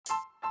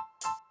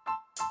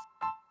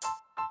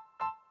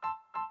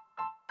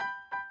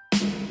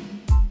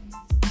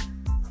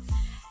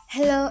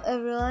Hello,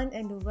 everyone,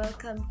 and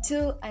welcome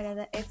to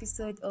another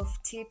episode of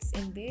Tips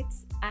and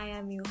Bits. I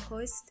am your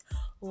host,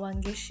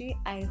 Wangeshi.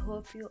 I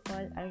hope you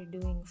all are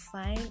doing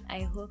fine.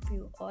 I hope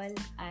you all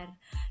are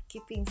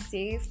keeping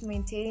safe,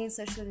 maintaining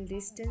social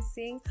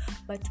distancing,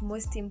 but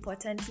most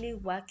importantly,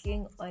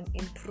 working on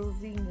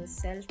improving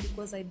yourself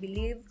because I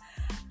believe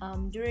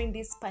during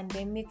this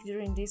pandemic,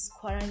 during these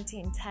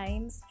quarantine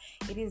times,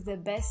 it is the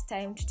best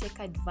time to take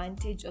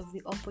advantage of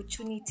the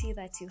opportunity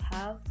that you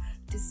have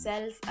to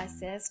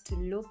self-assess, to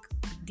look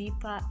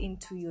deeper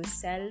into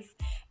yourself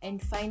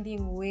and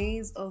finding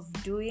ways of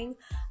doing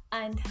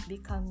and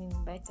becoming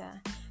better.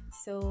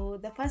 So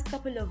the past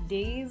couple of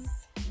days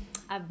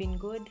I've been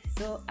good,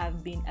 so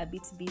I've been a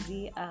bit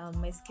busy.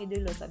 My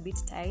schedule was a bit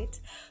tight,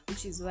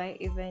 which is why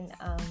even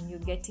you're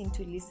getting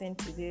to listen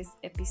to this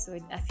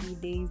episode a few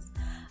days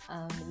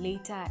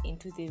later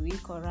into the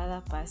week, or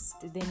rather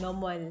past the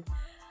normal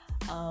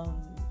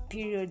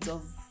periods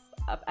of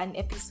an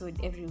episode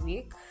every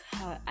week.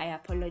 I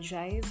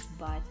apologize,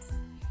 but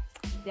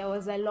there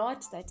was a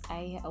lot that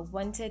I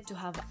wanted to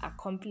have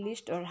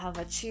accomplished or have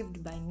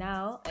achieved by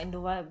now, and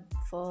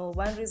for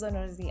one reason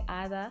or the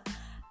other,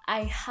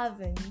 I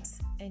haven't.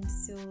 And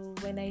so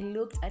when I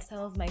looked at some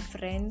of my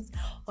friends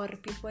or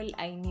people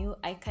I knew,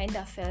 I kind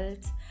of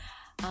felt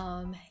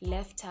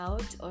left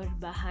out or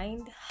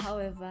behind.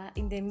 However,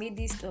 in the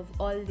midst of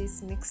all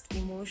these mixed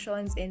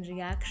emotions and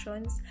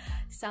reactions,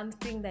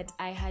 something that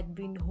I had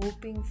been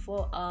hoping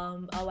for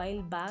a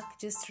while back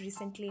just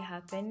recently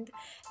happened,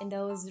 and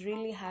I was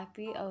really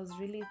happy. I was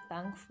really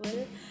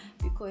thankful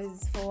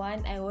because, for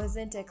one, I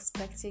wasn't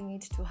expecting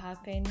it to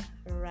happen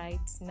right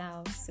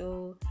now.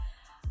 So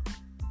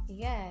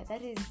yeah,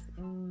 that is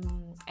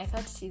I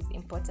thought it is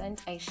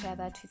important I share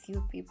that with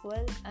you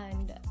people.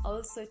 And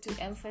also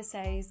to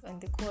emphasize on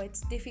the quote,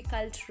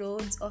 difficult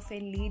roads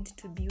often lead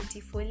to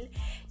beautiful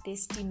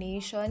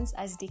destinations,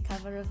 as the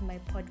cover of my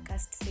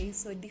podcast says.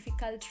 So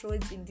difficult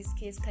roads in this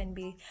case can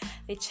be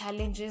the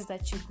challenges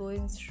that you're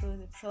going through,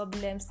 the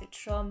problems, the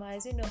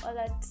traumas, all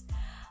that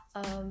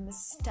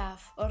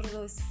stuff, all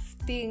those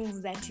things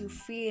that you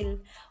feel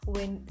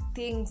when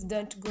things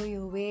don't go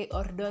your way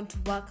or don't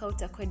work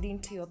out according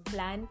to your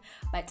plan,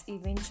 but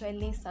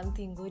eventually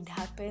something good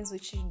happens,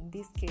 which in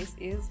this case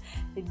is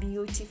the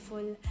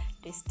beautiful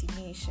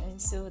destination.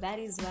 So that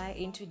is why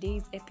in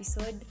today's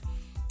episode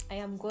I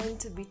am going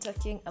to be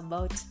talking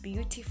about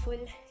beautiful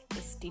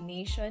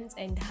destinations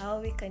and how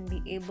we can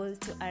be able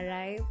to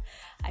arrive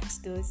at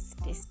those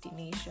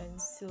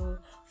destinations. So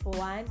for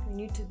one, we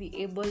need to be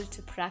able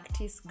to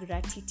practice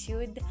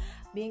gratitude,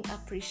 being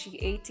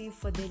appreciative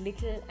for the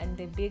little and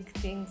the big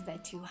things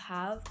that you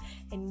have,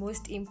 and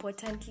most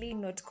importantly,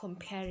 not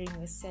comparing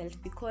yourself,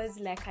 because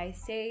like I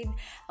said,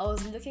 I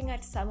was looking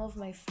at some of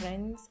my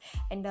friends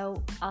and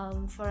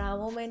for a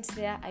moment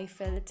there I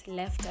felt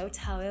left out.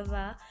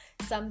 However,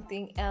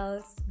 something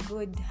else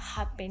good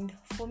happened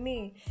for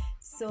me.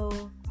 So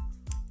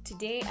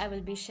today I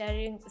will be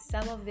sharing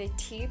some of the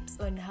tips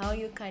on how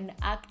you can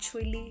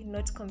actually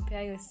not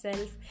compare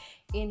yourself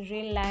in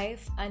real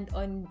life and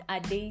on a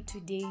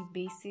day-to-day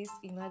basis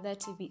in order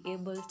to be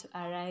able to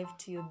arrive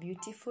to your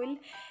beautiful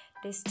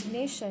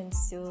destination.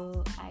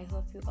 So I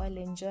hope you all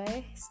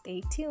enjoy.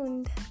 Stay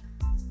tuned.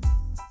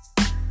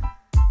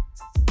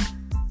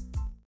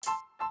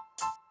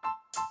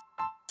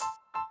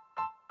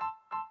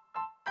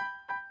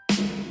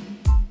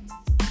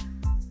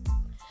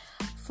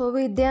 For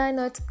we dare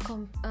not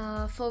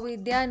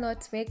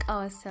make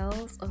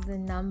ourselves of the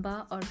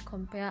number or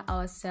compare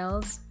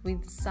ourselves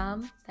with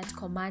some that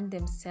command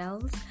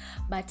themselves,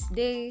 but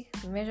they,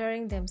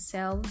 measuring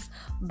themselves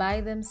by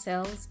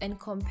themselves and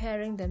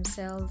comparing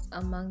themselves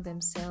among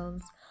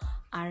themselves,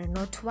 are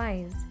not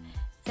wise.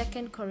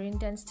 2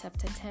 Corinthians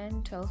chapter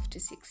 10, 12 to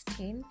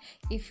 16.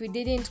 If you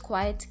didn't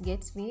quite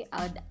get me,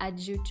 I would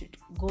urge you to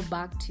go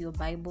back to your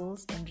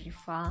Bibles and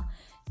refer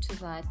to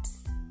that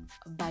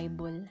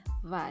Bible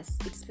verse.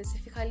 It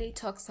specifically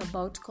talks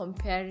about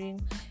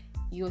comparing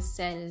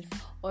yourself,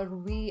 or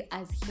we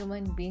as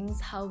human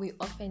beings, how we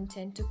often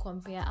tend to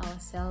compare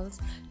ourselves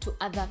to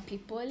other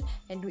people,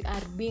 and we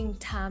are being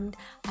termed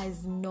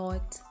as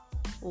not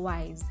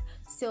wise.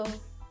 So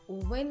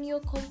when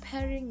you're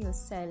comparing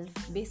yourself,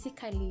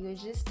 basically you're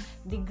just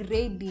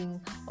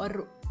degrading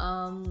or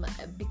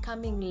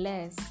becoming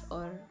less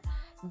or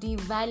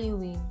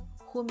devaluing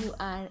whom you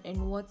are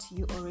and what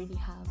you already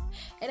have.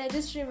 And I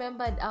just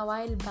remembered a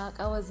while back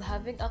I was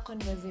having a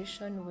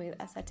conversation with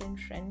a certain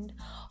friend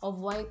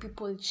of why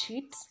people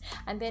cheat,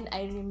 and then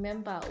I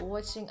remember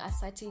watching a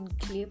certain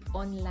clip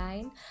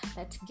online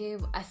that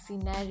gave a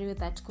scenario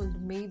that could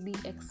maybe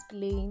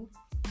explain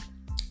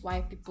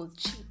why people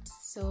cheat.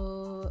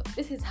 So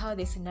this is how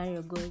the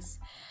scenario goes.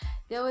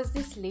 There was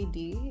this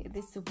lady,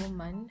 this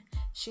woman,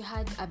 she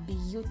had a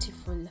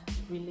beautiful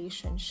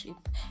relationship.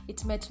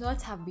 It might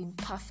not have been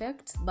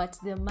perfect, but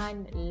the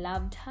man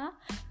loved her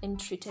and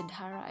treated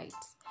her right.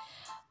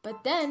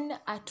 But then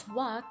at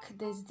work,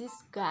 there's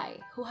this guy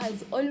who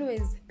has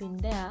always been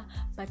there,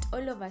 but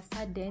all of a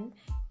sudden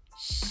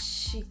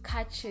she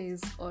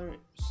catches or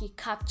he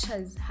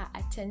captures her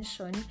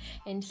attention,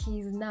 and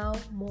he's now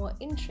more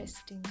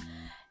interesting.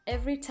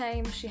 Every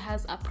time she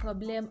has a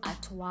problem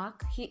at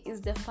work, he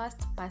is the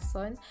first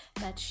person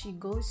that she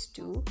goes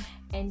to,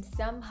 and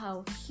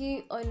somehow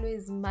he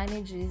always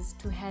manages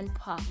to help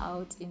her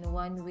out in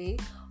one way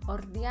or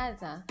the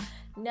other.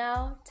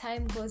 Now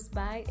time goes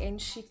by and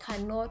she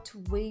cannot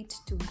wait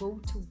to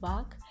go to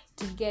work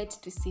to get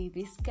to see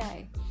this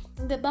guy.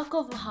 In the back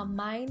of her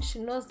mind, she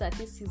knows that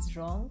this is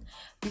wrong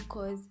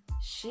because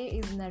she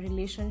is in a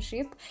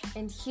relationship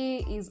and he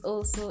is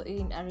also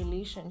in a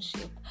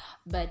relationship.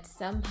 But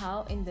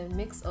somehow in the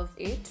mix of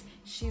it,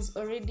 she's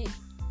already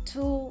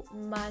too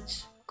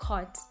much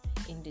caught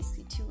in the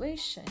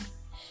situation.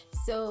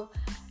 So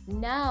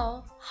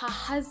now her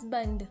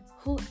husband,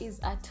 who is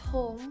at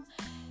home,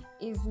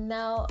 is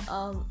now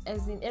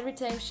as in every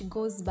time she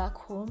goes back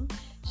home,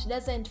 she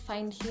doesn't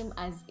find him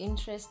as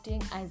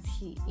interesting as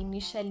he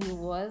initially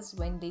was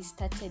when they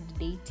started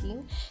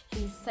dating.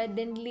 He's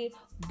suddenly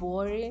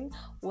boring.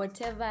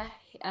 Whatever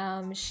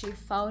she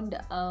found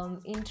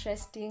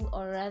interesting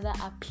or rather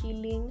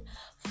appealing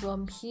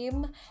from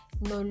him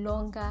no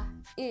longer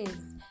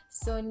is.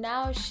 So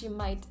now she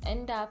might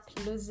end up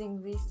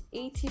losing this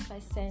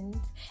 80%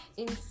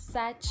 in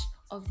search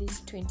of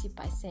this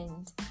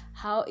 20%.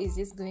 How is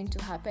this going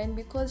to happen?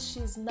 Because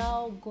she's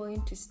now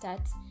going to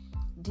start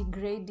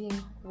degrading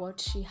what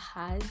she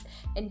has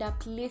and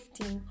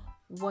uplifting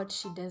what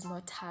she does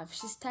not have.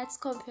 She starts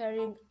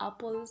comparing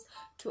apples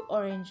to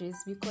oranges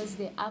because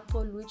the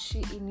apple which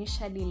she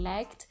initially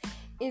liked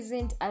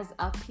isn't as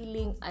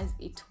appealing as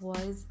it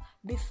was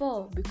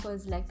before,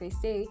 because like they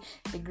say,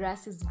 the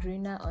grass is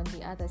greener on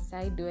the other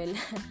side. Well,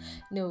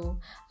 no,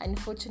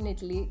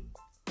 unfortunately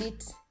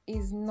it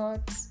is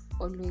not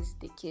always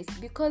the case,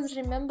 because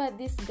remember,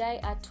 this guy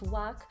at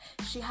work,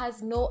 she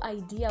has no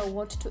idea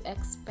what to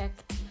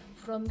expect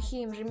from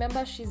him.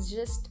 Remember, she's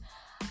just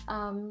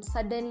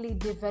suddenly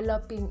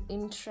developing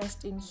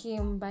interest in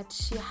him, but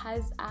she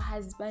has a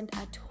husband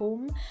at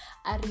home,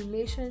 a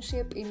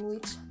relationship in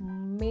which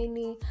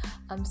many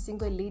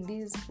single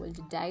ladies will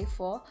die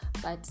for,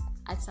 but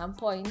at some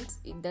point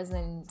it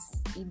doesn't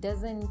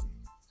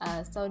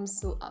sound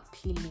so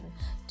appealing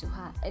to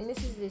her. And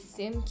this is the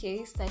same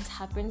case that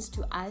happens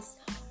to us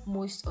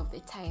most of the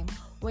time.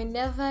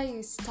 Whenever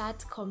you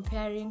start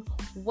comparing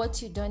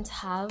what you don't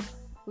have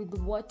with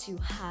what you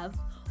have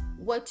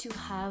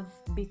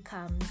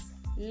becomes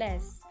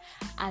less.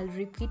 I'll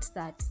repeat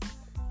that.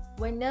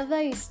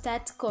 Whenever you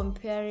start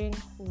comparing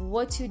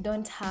what you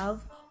don't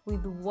have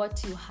with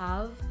what you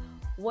have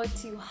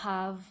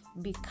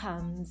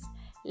becomes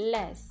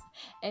less.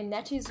 And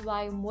that is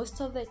why most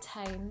of the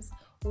times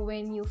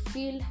when you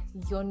feel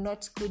you're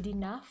not good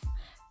enough,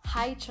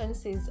 high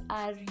chances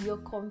are you're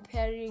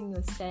comparing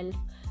yourself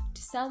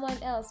to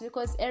someone else.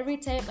 Because every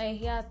time I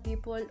hear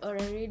people or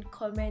I read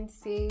comments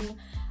saying,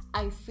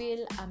 I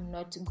feel I'm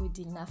not good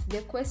enough,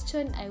 the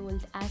question I will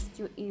ask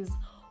you is,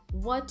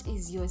 what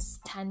is your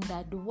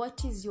standard?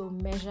 What is your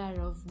measure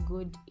of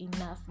good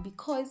enough?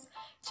 Because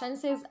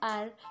chances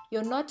are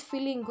you're not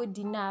feeling good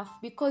enough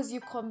because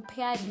you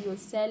compared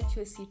yourself,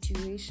 your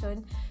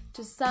situation,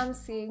 to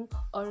something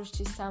or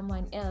to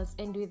someone else,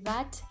 and with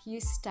that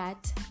you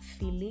start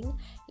feeling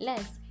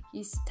less,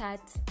 you start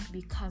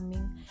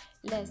becoming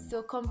less.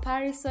 So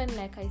comparison,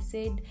 like I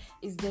said,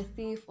 is the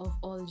thief of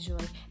all joy.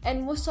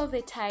 And most of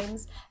the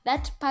times,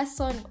 that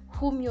person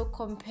whom you're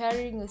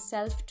comparing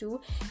yourself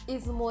to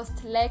is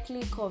most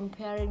likely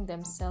comparing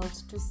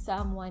themselves to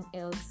someone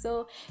else.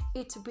 So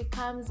it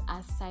becomes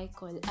a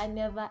cycle, a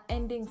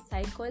never-ending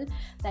cycle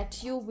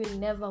that you will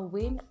never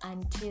win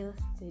until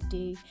the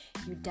day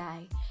you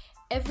die.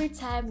 Every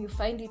time you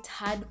find it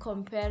hard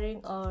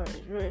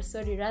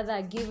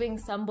giving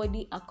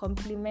somebody a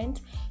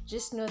compliment,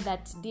 just know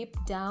that deep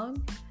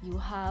down you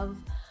have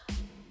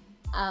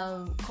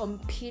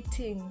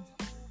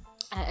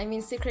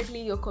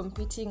secretly you're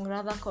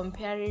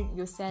comparing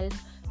yourself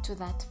to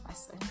that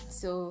person.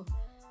 So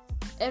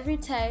every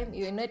time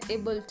you're not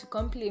able to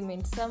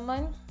compliment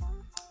someone,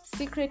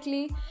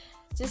 secretly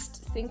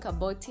just think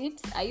about it.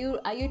 Are you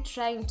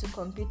trying to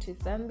compete with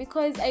them?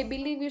 Because I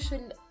believe you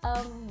should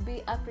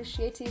be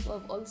appreciative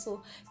of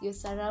also your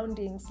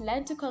surroundings.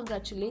 Learn to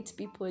congratulate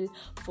people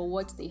for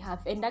what they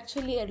have. And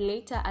actually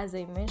later, as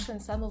I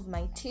mentioned some of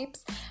my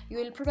tips, you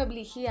will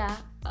probably hear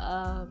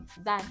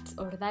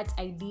that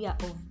idea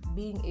of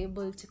being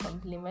able to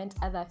compliment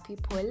other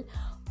people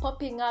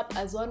popping up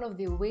as one of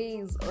the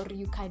ways, or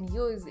you can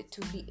use it to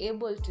be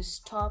able to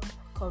stop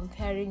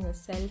comparing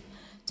yourself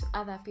to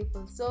other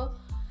people. So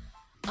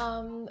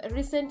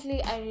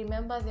recently I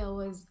remember there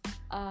was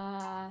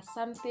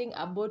something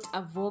about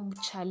a Vogue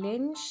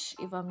challenge,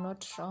 if I'm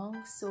not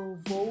wrong. So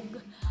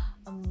Vogue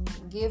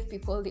gave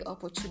people the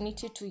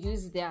opportunity to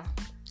use their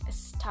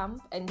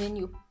stamp, and then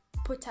you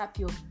put up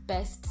your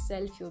best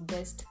self, your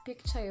best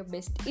picture, your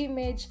best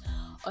image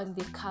on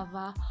the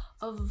cover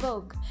of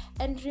Vogue.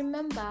 And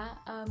remember,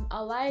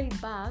 a while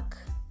back,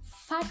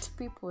 fat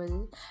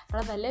people,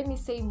 rather let me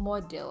say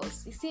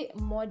models, you see,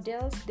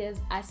 models, there's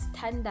a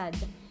standard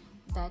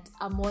that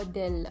a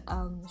model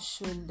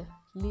should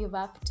live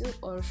up to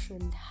or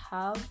should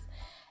have.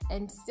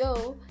 And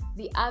so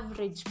the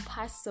average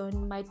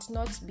person might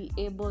not be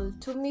able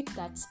to meet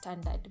that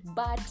standard,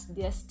 but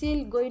they're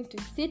still going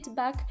to sit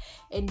back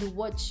and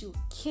watch you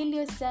kill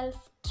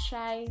yourself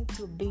trying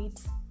to beat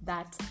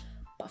that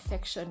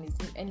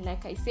perfectionism. And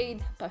like I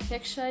said,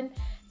 perfection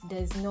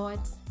does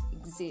not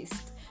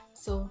exist.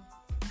 So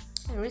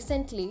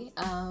recently,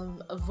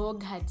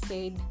 Vogue had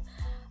said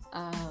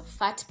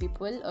fat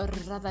people, or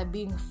rather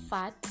being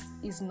fat,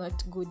 is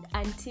not good,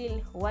 until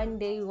one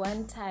day,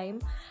 one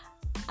time,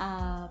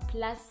 a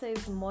plus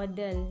size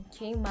model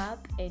came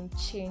up and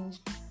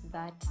changed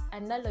that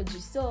analogy.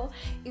 So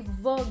if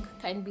Vogue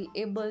can be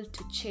able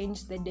to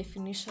change the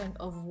definition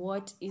of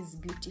what is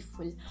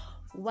beautiful,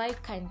 why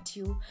can't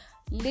you?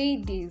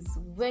 Ladies,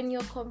 when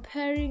you're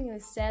comparing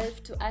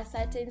yourself to a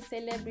certain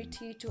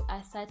celebrity, to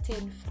a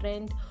certain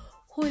friend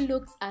who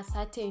looks a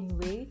certain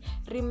way,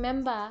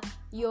 remember,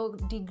 you're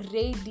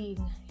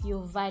degrading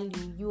your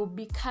value. You're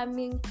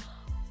becoming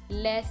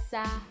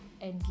lesser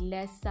and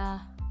lesser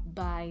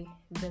by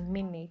the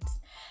minute.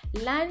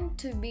 Learn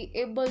to be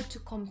able to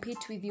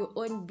compete with your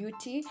own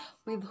beauty,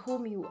 with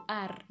whom you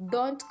are.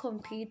 Don't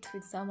compete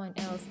with someone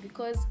else,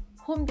 because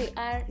whom they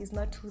are is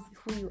not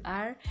who you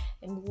are,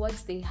 and what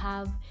they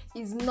have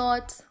is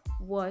not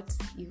what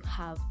you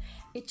have.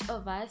 Each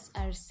of us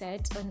are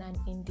set on an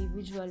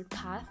individual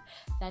path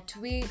that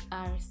we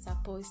are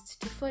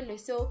supposed to follow.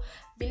 So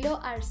below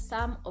are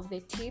some of the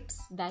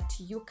tips that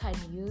you can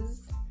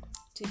use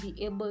to be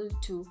able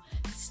to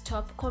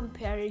stop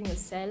comparing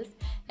yourself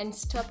and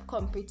stop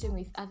competing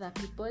with other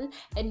people.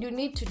 And you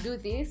need to do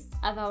this,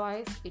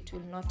 otherwise it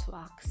will not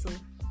work. So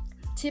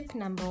tip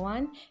number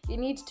 1, you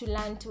need to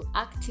learn to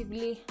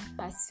actively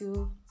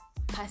pursue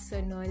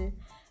personal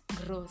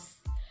growth.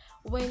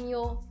 When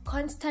you're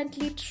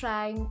constantly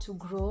trying to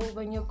grow,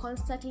 when you're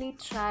constantly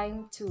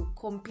trying to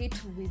compete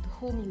with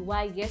whom you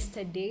were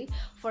yesterday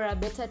for a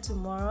better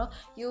tomorrow,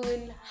 you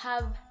will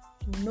have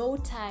no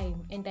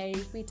time, and I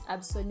repeat,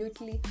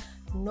 absolutely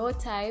no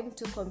time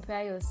to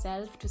compare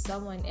yourself to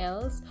someone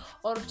else,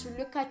 or to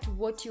look at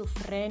what your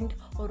friend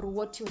or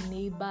what your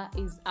neighbor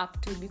is up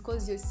to,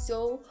 because you're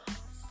so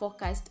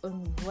focused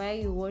on where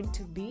you want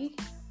to be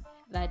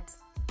that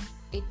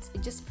it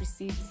just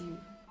precedes you.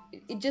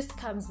 It just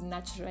comes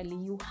naturally.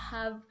 You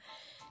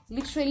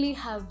literally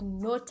have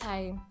no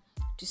time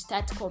to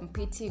start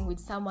competing with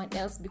someone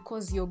else,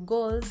 because your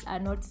goals are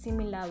not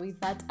similar with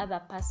that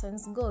other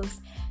person's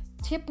goals.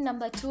 Tip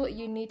number 2,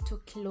 you need to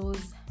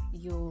close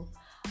your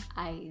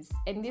eyes.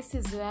 And this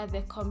is where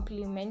the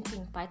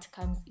complimenting part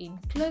comes in.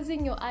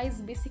 Closing your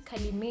eyes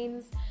basically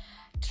means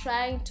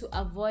trying to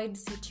avoid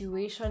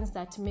situations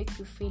that make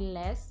you feel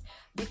less,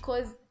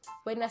 because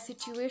when a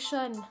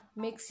situation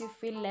makes you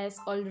feel less,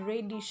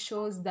 already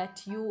shows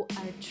that you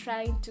are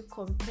trying to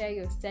compare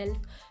yourself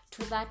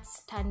to that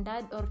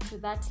standard or to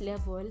that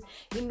level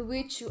in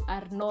which you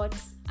are not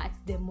at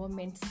the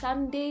moment.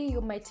 Someday you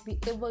might be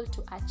able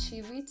to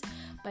achieve it,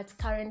 but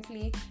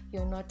currently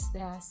you're not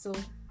there. So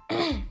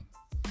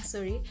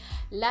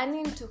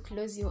learning to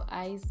close your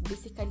eyes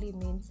basically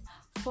means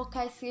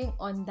focusing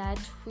on that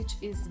which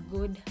is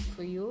good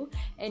for you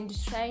and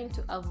trying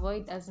to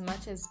avoid as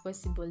much as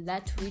possible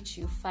that which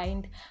you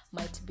find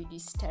might be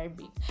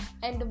disturbing.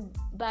 And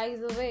by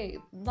the way,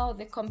 now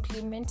the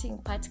complimenting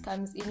part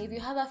comes in. If you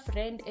have a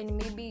friend and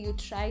maybe you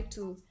try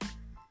to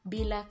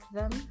be like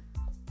them,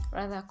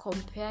 rather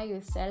compare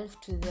yourself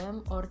to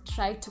them or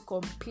try to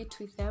compete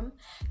with them,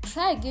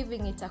 try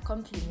giving it a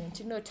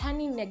compliment.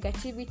 Turning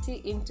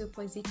negativity into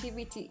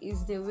positivity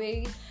is the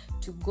way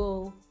to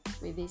go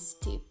with this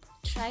tip.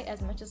 Try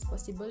as much as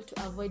possible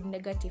to avoid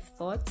negative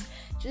thoughts.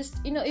 Just,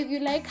 if you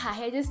like her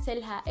hair, just tell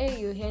her,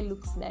 hey, your hair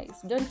looks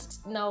nice. Don't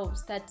now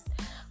start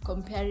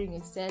comparing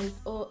yourself.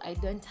 Oh, I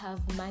don't have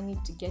money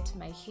to get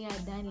my hair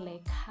done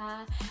like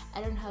her.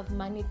 I don't have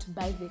money to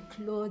buy the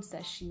clothes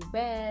that she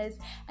wears.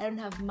 I don't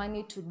have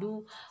money to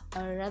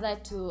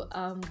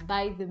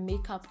buy the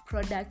makeup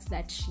products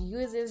that she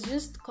uses.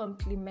 Just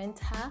compliment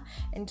her,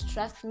 and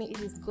trust me, it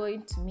is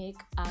going to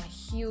make a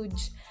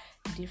huge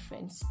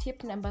difference.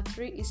 Tip number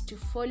 3 is to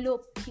follow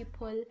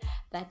people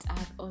that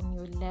are on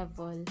your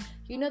level.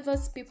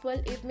 Those people,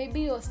 if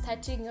maybe you want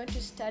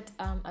to start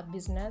a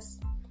business,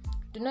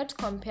 do not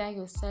compare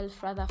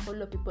yourself, rather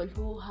follow people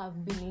who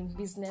have been in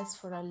business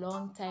for a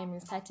long time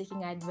and start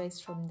taking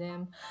advice from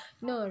them.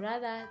 No,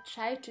 rather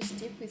try to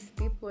stick with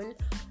people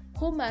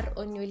who are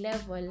on your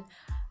level.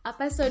 A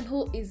person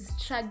who is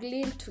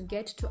struggling to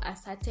get to a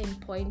certain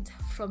point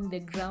from the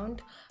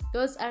ground,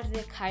 those are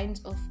the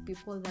kinds of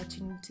people that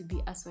you need to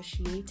be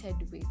associated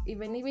with.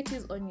 Even if it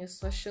is on your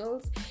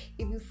socials,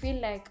 if you feel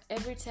like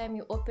every time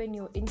you open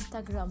your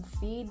Instagram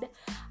feed,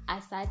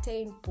 a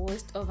certain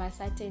post of a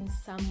certain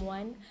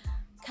someone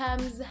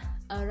comes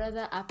or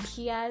rather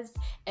appears,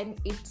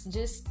 and it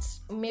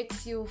just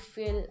makes you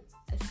feel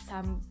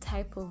some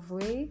type of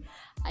way,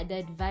 I'd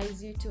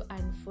advise you to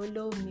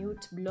unfollow,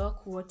 mute,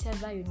 block,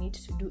 whatever you need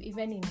to do.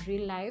 Even in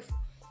real life,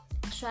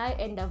 try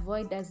and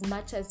avoid as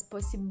much as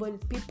possible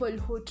people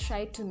who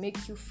try to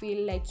make you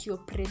feel like you're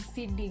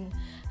preceding,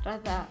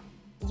 rather,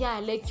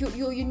 like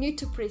you need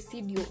to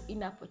precede your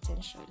inner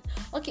potential.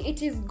 Okay,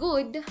 it is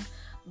good,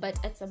 but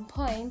at some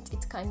point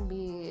it can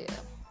be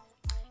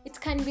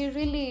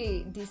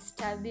really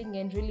disturbing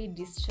and really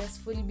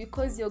distressful,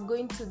 because you're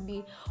going to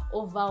be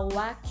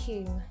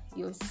overworking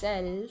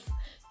yourself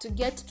to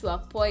get to a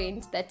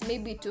point that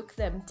maybe took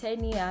them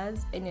 10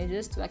 years and you're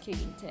just working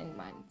in 10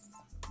 months.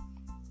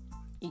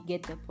 You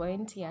get the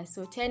point? Yeah,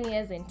 so 10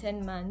 years and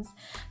 10 months,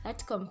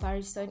 that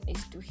comparison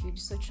is too huge.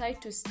 So try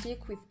to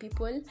stick with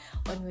people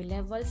on your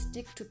level.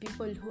 Stick to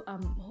people who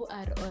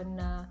are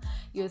on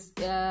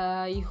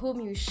whom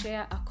you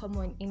share a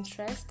common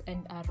interest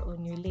and are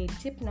on your lane.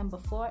 Tip number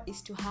 4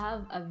 is to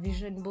have a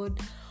vision board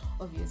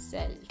of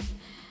yourself.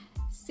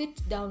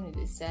 Sit down with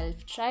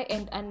yourself. Try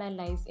and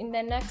analyze in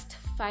the next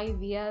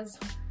 5 years.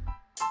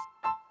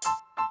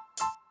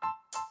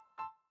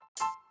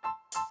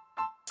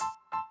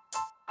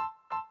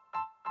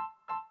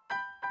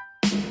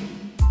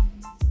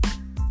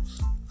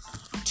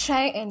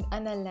 Try and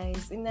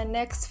analyze in the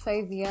next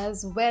 5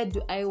 years, where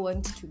do I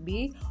want to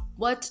be?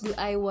 What do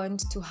I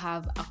want to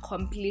have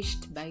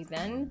accomplished by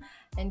then?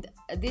 And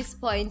this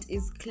point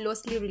is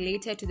closely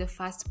related to the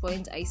first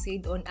point I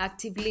said on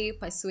actively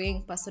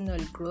pursuing personal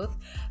growth,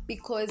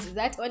 because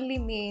that only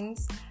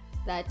means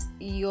that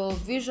your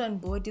vision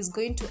board is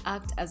going to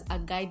act as a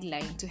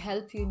guideline to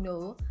help you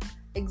know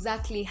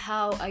exactly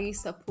how are you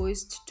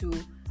supposed to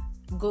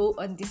go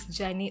on this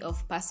journey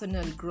of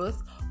personal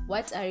growth.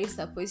 What are you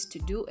supposed to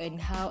do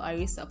and how are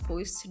you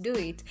supposed to do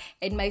it?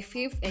 And my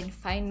fifth and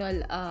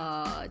final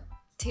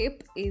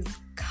tip is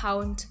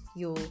count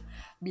your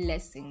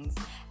blessings.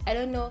 I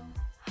don't know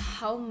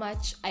how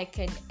much I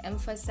can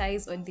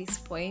emphasize on this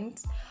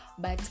point,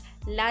 but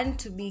learn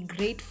to be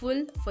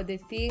grateful for the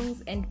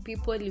things and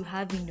people you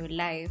have in your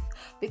life,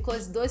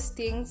 because those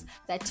things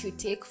that you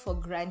take for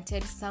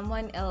granted,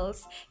 someone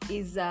else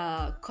is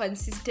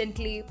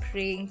consistently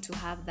praying to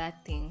have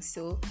that thing.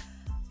 So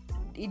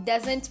it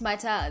doesn't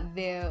matter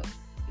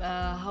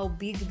how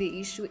big the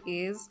issue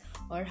is,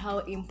 or how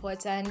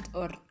important,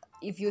 or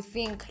if you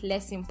think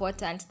less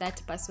important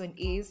that person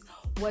is.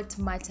 What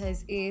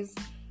matters is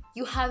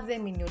you have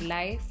them in your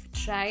life.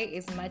 Try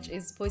as much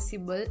as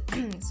possible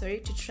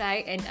to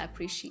try and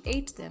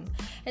appreciate them.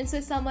 And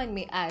so someone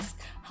may ask,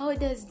 how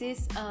does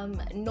this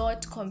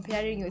not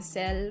comparing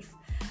yourself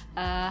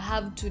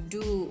have to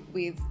do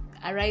with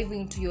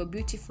arriving to your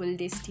beautiful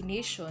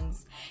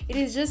destinations? It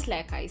is just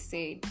like I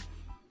said,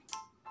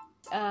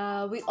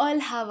 we all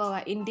have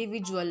our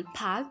individual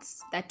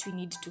paths that we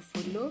need to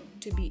follow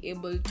to be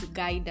able to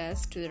guide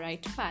us to the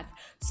right path.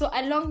 So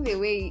along the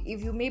way,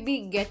 if you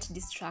maybe get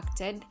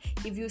distracted,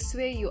 if you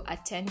sway your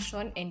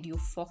attention and you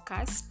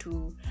focus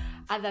to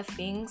other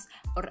things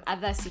or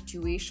other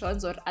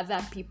situations or other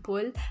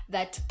people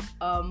that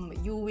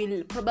you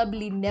will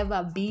probably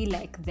never be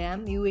like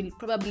them, you will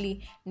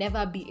probably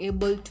never be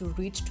able to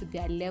reach to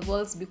their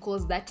levels,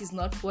 because that is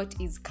not what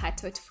is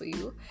catered for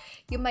you.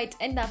 You might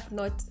end up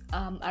not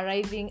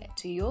arriving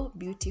to your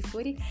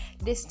beautiful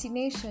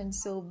destination.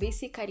 So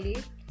basically,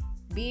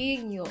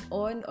 being your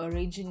own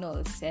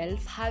original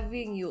self,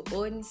 having your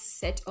own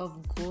set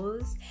of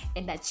goals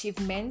and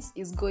achievements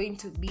is going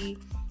to be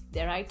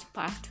the right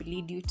path to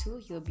lead you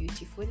to your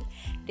beautiful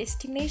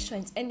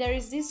destinations. And there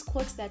is this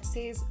quote that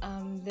says,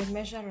 the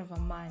measure of a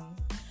man.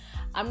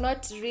 I'm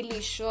not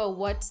really sure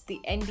what the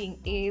ending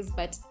is,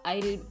 but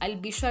I'll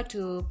be sure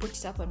to put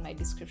it up on my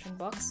description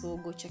box, so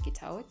go check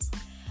it out.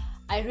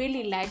 I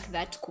really like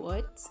that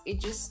quote.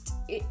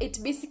 It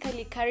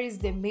basically carries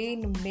the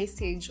main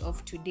message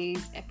of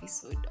today's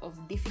episode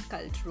of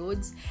difficult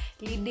roads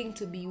leading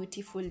to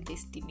beautiful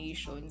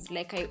destinations.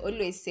 Like I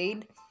always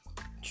said,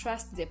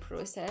 trust the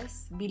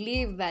process.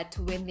 Believe that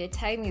when the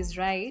time is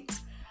right,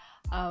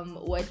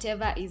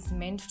 whatever is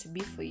meant to be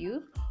for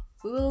you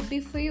will be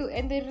for you.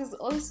 And there is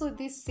also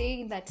this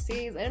saying that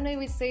says, I don't know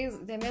if it says,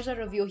 the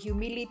measure of your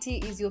humility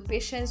is your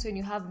patience when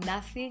you have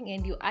nothing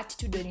and your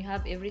attitude when you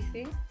have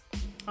everything.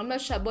 I'm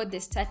not sure about the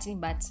starting,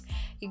 but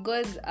it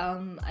goes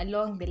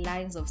along the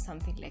lines of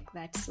something like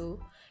that. So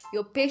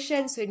your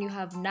patience when you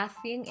have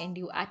nothing and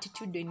your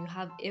attitude when you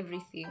have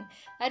everything,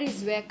 that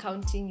is where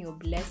counting your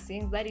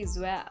blessings, that is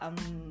where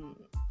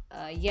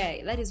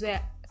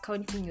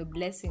counting your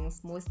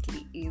blessings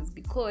mostly is,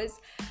 because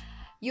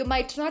you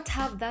might not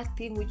have that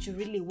thing which you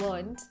really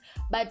want,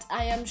 but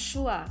I am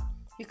sure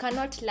you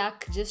cannot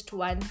lack just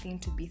one thing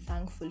to be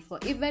thankful for.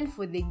 Even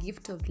for the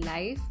gift of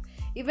life,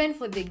 even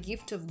for the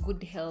gift of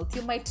good health.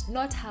 You might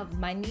not have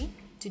money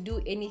to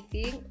do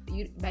anything,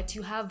 but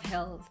you have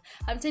health.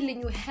 I'm telling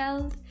you,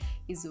 health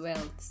is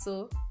wealth.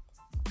 So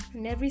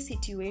in every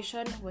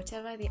situation,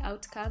 whatever the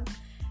outcome,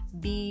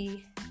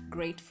 be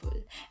grateful.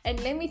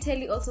 And let me tell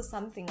you also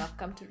something I've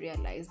come to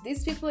realize.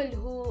 These people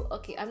who,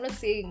 I'm not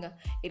saying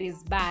it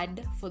is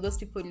bad for those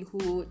people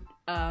who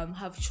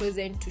have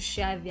chosen to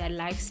share their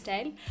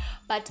lifestyle.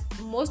 But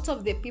most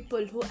of the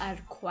people who are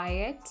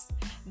quiet,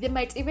 they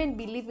might even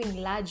be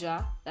living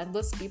larger than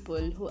those people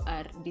who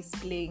are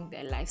displaying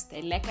their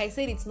lifestyle. Like I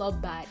said, it's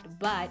not bad,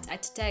 but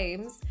at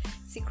times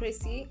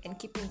secrecy and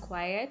keeping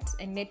quiet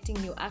and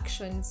letting your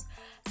actions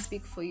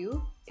speak for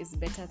you is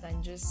better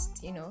than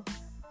just,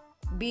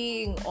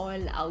 being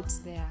all out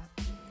there.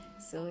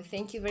 So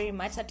thank you very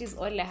much. That is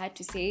all I had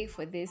to say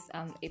for this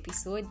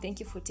episode. Thank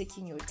you for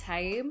taking your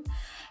time.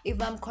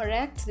 If I'm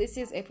correct, this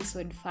is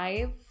episode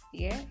 5.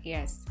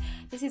 Yes,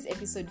 this is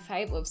episode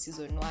 5 of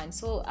season 1.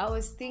 So I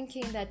was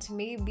thinking that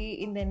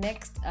maybe in the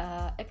next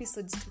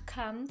episodes to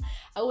come,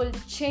 I will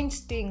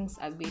change things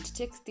a bit,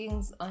 take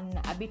things on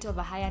a bit of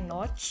a higher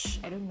notch.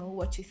 I don't know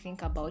what you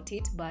think about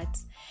it, but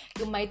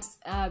you might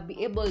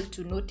be able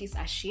to notice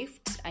a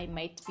shift. I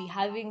might be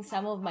having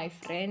some of my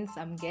friends,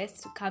 some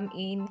guests, to come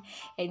in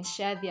and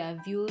share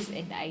their views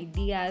and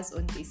ideas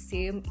on the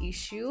same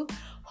issue.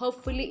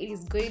 Hopefully it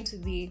is going to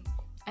be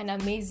an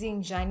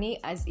amazing journey,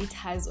 as it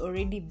has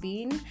already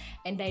been,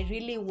 and I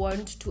really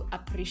want to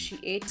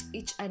appreciate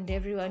each and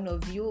every one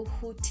of you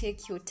who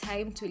take your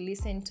time to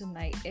listen to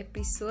my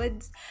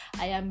episodes.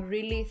 I am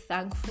really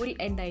thankful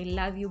and I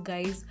love you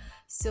guys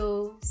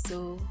so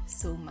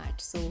much.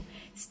 So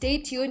stay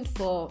tuned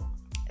for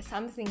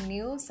something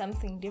new,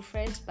 something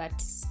different, but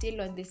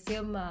still on the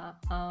same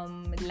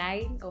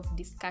line of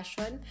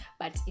discussion,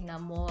 but in a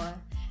more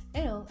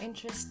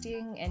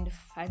interesting and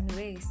fun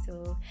way.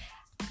 So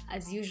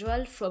as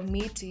usual, from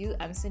me to you,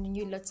 I'm sending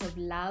you lots of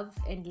love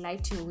and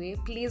light your way.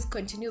 Please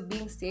continue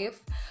being safe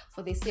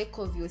for the sake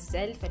of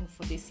yourself and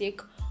for the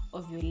sake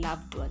of your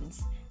loved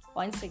ones.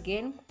 Once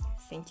again,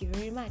 thank you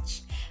very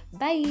much.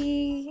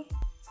 Bye.